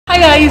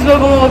guys,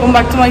 welcome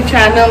back to my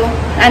channel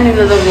and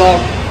another vlog.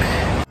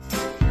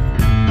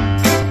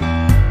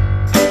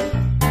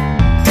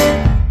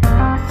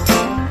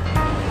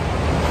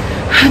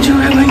 Today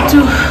we are going to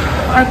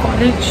our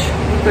college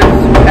because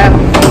we have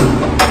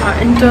our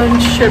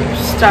internship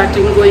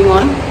going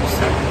on.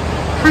 So,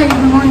 hi,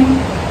 good morning.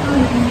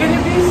 Can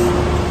you please?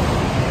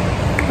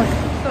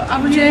 So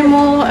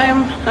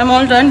I'm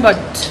all done,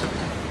 but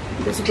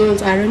these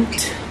girls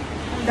aren't.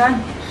 I'm done.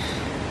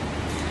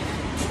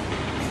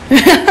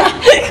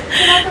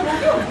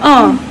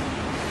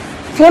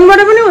 फोनबाट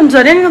पनि हुन्छ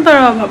अरे नि तर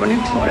अब पनि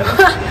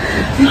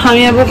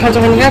हामी अब खाजा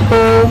खानु गएको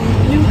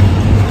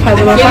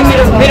खाजामा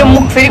मेरो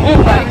मुख फेरि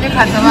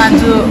खाजामा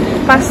आज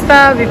पास्ता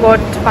वी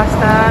गॉट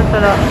पास्ता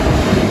तर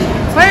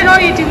why not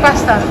eating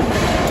pasta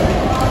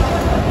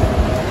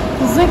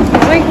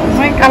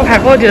अब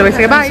खाएको ढिलो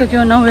भइसक्यो बाइसक्यो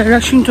now we're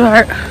rushing to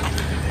our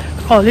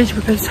college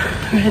because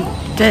we're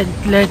dead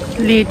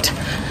late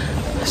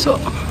so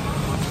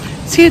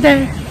see you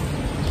there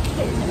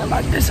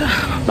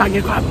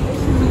भागेको अब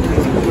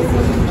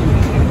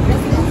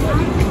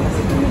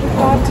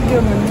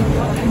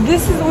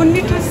This is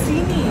only to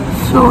see me.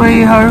 So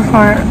we're here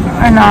for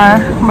an hour,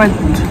 but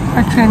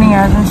our training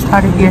hasn't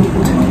started yet.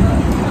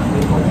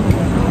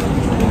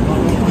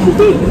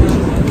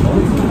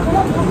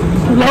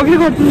 Vlog.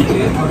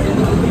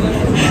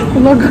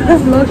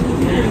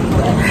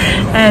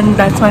 And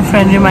that's my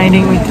friend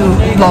reminding me to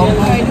vlog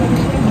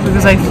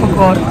because I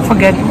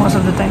forget most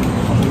of the time.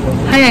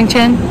 Hi, Yang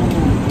Chen.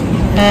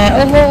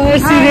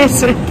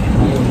 Seriously.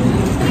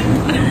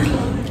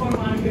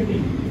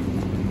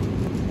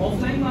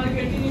 Offline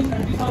marketing is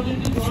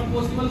 30,000 is not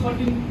possible, but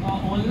in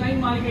online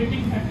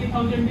marketing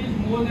 30,000 is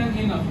more than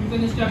enough. You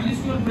can establish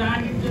your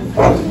brand in just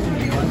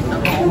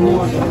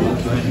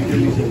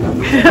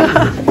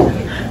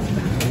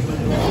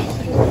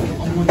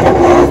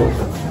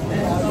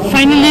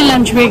Finally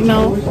lunch break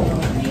now.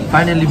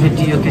 Finally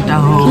video kita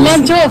ho.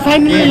 Lunch ho,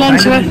 finally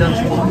lunch break.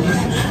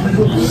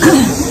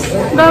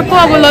 Gako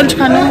abo lunch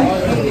khanu.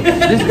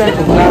 This guy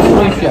is last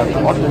no if you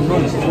have order no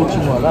is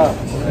coaching wala.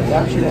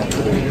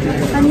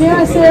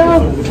 안녕하세요.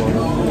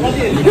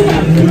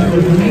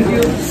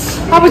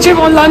 अब चाहिँ म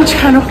lunch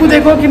खानु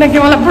कुदेको किनकि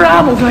मलाई पुरा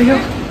भोक लाग्यो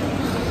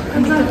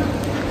अन्त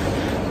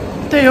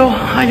त्यही हो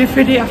अहिले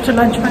फेरि आफ्टर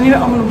लन्च पनि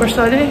आउनुपर्छ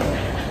अरे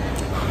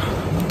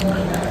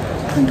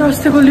अन्त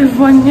अस्तिको लिभ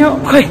बन्यो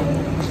खोइ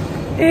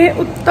ए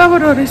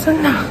उताबाट रहेछ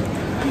नि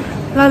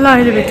ल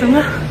अहिले भेटौँ ल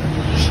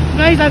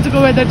गाइस आजको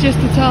वेदर चाहिँ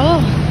यस्तो छ हो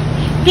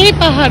त्यही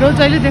पहाड हो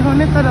जहिले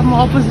देखाउने तर म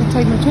अपोजिट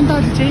साइडमा छु नि त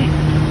अझै चाहिँ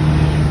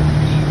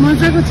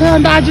मजाको छ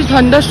अन्त आज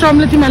थन्डर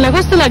स्ट्रमले तिमीहरूलाई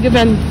कस्तो लाग्यो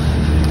बिहान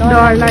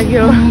डर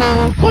लाग्यो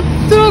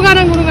कत्रो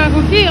गाडाङ गुडुङ आएको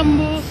कि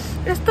अम्बो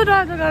यस्तो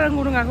डरको गाडाङ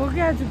गुडुङ आएको कि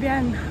आज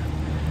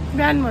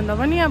बिहान भन्दा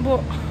पनि अब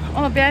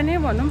बिहानै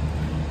भनौँ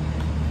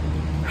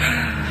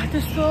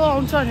त्यस्तो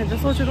आउँछ भनेर त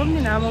सोचेको पनि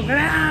थिएन अब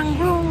गाडाङ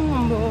गुडुङ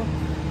अम्बो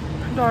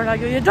डर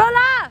लाग्यो यो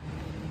डला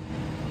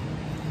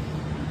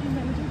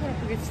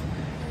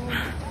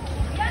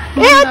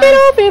ए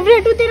तेरो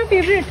फेभरेट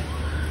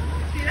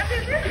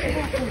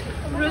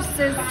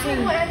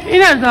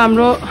यिनीहरू त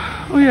हाम्रो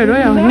उयोहरू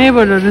है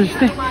नेबरहरू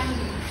जस्तै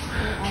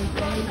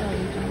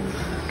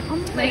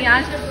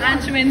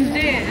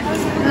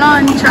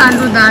लन्च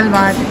आलु दाल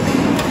भात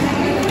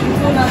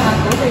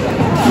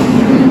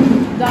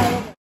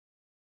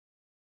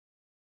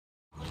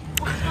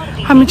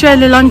हामी चाहिँ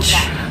अहिले लन्च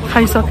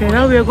खाइसकेर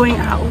वी आर गोइङ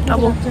आउट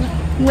अब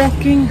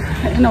वकिङ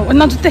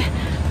नजुत्तै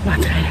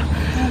भात खाएर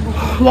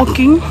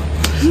वकिङ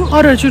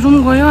अरूहरू चाहिँ रुम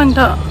गयो अन्त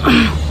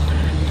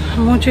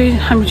हामी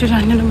चाहिँ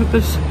जान्दैनौँ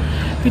बिकज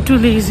वी टु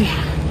लेजी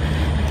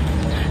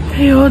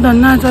त्यही हो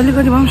धन्न आज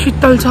अलिकति भए पनि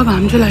शीतल छ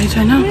घाम चाहिँ लागेको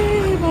छैन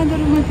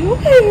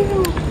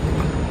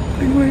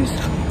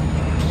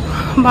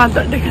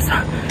बादल देखेछ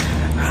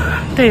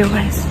त्यही हो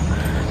guys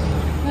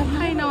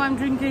Right now I'm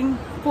drinking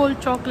cold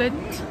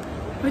chocolate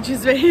which is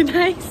very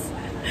nice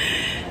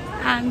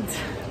and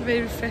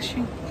very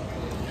refreshing.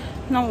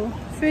 Now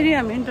फेरि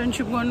हामी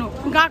इन्टर्नसिप गर्नु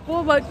गएको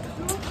बट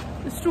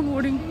इट्स टु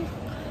बोरिङ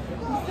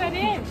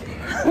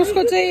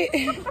उसको चाहिँ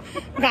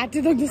घाँटी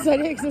दुख्दैछ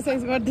अरे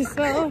एक्सर्साइज गर्दैछ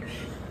हो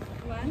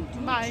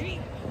बाई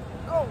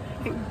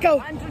गो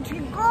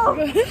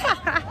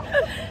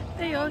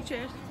त्यही हो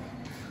चेयर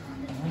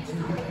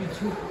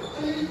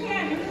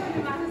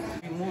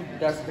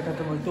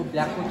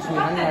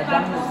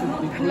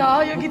ल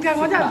यो गीत गाएको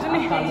मात्रै हाल्छु नि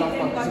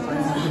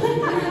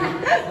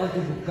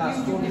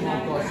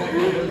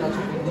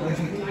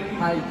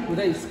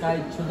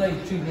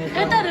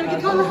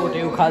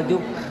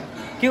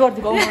के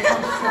गर्थ्यो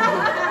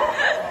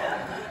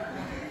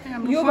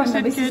यो भन्दा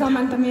बेसी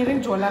सामान त मेरै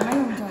झोलामै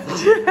हुन्छ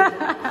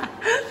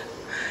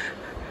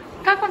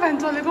कहाँको फ्यान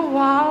चलेको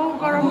वाउ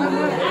गरममा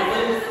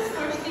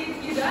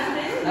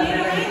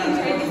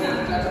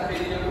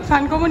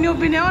फ्यानको पनि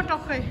उभिने हो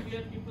टक्कै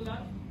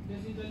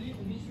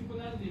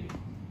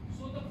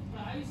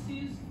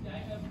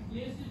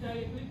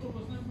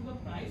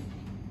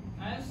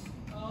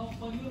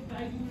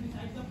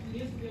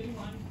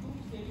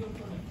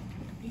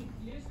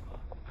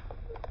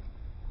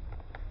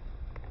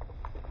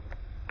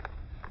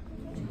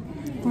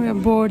We are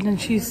bored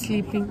and she's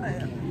sleeping.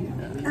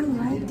 I'm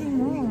writing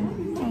more.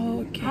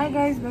 Okay. Hi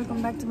guys,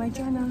 welcome back to my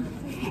channel.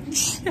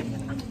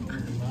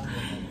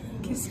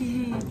 Kisi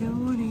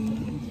dori,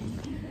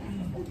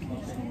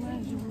 kisi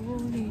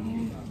majburi,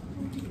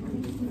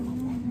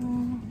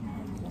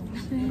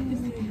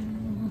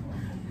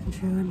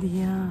 jo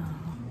diya.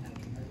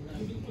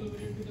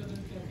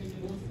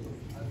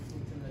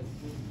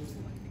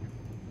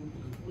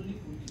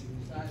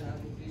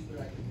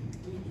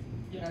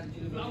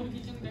 Cloud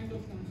kitchen kind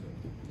of concept.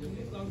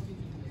 Cloud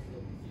kitchen.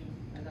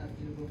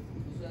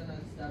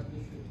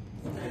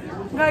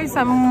 Guys,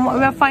 we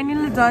are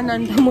finally done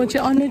and much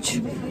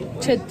Anuj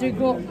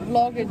Chetrigo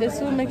vlog this,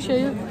 so make sure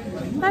you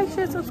like,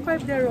 share,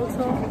 subscribe there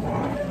also.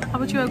 How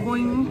about you are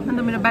going and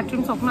the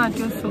bathroom so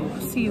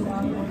see you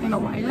in a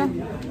while.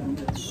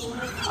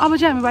 How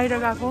about you? I'm by the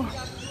gago.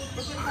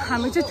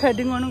 I'm just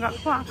threading on a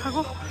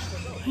gago.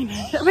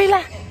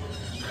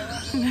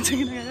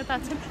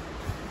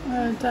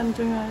 Done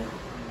doing our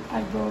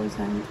eyebrows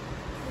and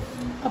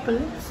upper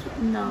lips.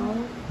 Now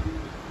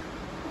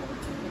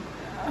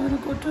I'm gonna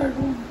go to our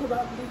room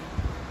probably.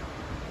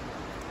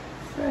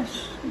 Fresh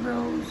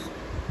brows.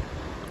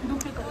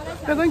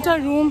 We're going to our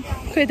room.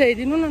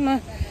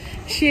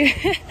 She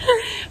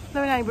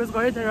my eyebrows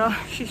got it.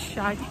 She's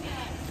shy.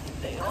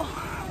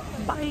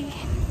 Bye.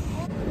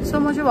 So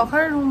मुझे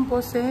बाहर room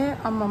पोसे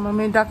मम्मा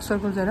में dark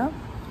circles है ना.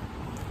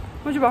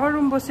 मुझे बाहर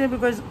room पोसे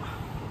because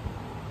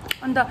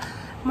and the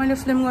मैले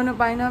film गर्नु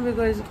पाइनँ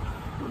because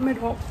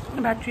मेरो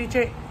battery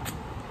चाहिँ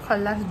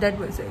खल्लास dead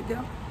भइसक्यो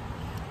थियो.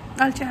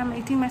 Also, I'm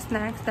eating my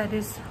snacks. That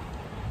is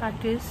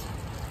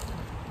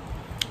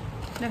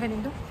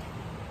देखाइदिनु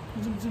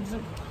जुप जुप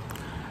जुप.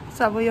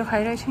 So अब यो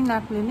खाइरहेको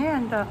नाप लिने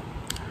अन्त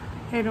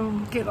हेरौँ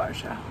के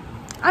गर्छ.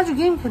 आज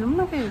गेम खेलौँ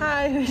न के.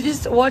 Hi,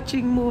 just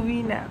watching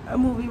movie now.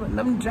 Movie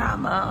भन्दा पनि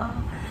drama.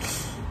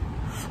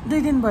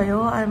 2 दिन भयो.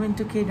 I'm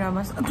into K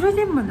dramas. 2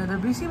 दिन भन्दा त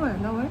बेसी भयो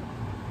न भयो.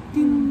 3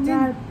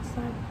 दिन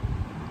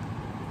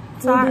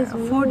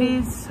 4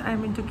 days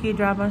I'm into K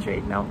dramas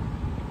right now.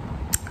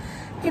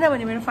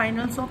 किनभने मेरो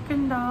फाइनल सकियो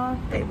नि त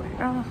त्यही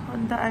भएर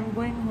अन्त I'm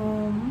going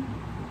home.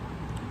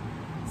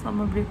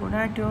 Summer break हुन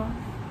आँट्यो.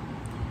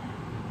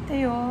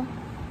 त्यही हो.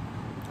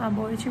 अब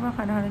एकछिनमा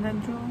खाना खान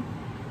जान्छु.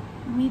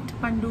 Meet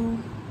Pandu.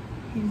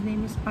 His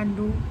name is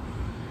Pandu.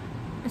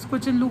 यसको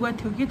चाहिँ लुगा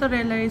थियो कि तर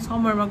यसलाई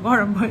समरमा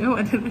गरम भयो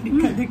भनेर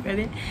निकालेको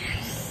अरे.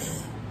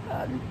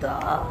 अन्त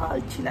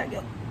अल्छी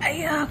लाग्यो.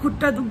 आया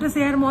खुट्टा दुख्दैछ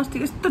यार. म अस्ति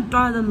यस्तो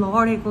डर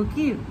लडेको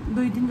कि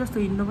 2 दिन जस्तो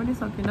हिँड्नु पनि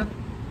सकेन.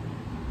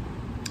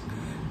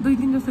 2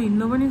 दिन जस्तो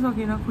हिँड्नु पनि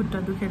सकेन खुट्टा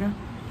दुखेर.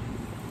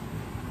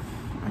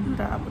 अन्त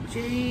अब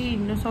चाहिँ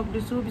हिँड्नु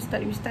सक्दैछु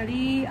बिस्तारै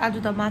बिस्तारै. आज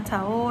त माछा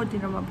हो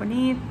दिनमा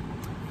पनि.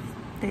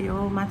 त्यही हो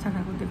माछा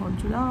खाएको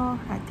देखाउँछु ल.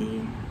 राति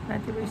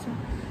भएछ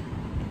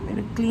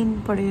मेरो क्लिन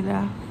परेला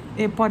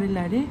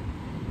परेला अरे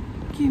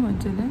के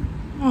भन्छ होला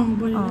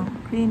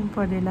क्लिन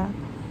परेला.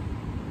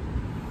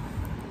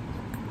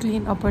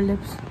 Clean upper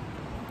lips.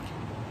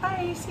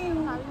 Bye, see you.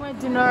 My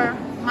dinner.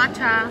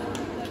 Matcha.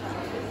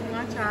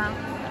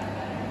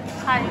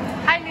 Hi.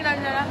 Hi,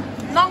 Niranjana.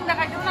 Long the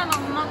kaituna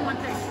long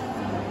matcha.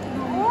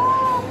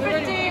 Oh,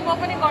 pretty.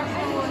 Opening got you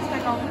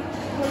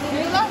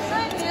love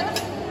it, yes?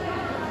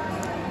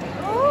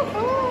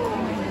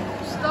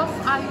 Stuff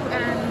aloo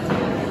and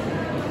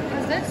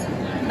what's this?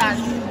 Dal.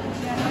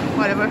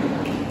 Whatever.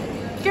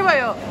 के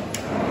भयो?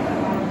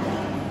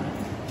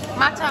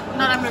 Matcha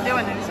नराम्रो दियो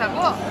भनेर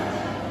साको.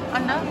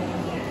 Anna?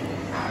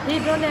 You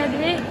don't add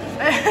me.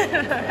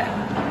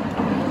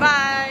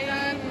 Bye.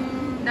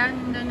 Done.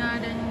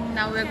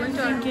 Now we're going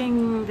to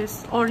drinking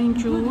this orange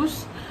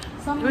juice,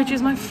 which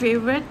is my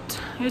favorite.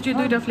 It's a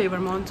good flavor,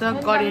 monza,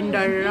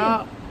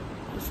 coriander,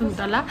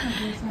 suntala,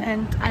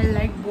 and I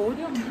like both.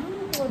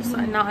 So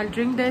now I'll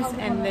drink this,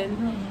 and then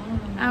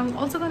I'm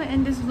also gonna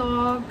end this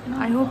vlog.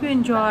 I hope you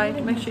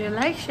enjoyed. Make sure you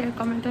like, share,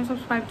 comment, and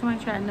subscribe to my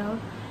channel.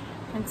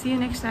 And see you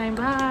next time.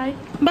 Bye.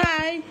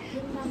 Bye.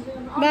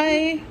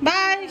 Bye.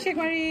 Bye, Sheikh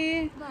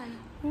Marie. Bye.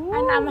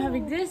 And I'm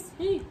having this.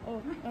 Oh,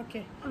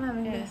 okay. I'm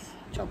having this.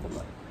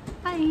 Chocolate.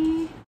 Bye.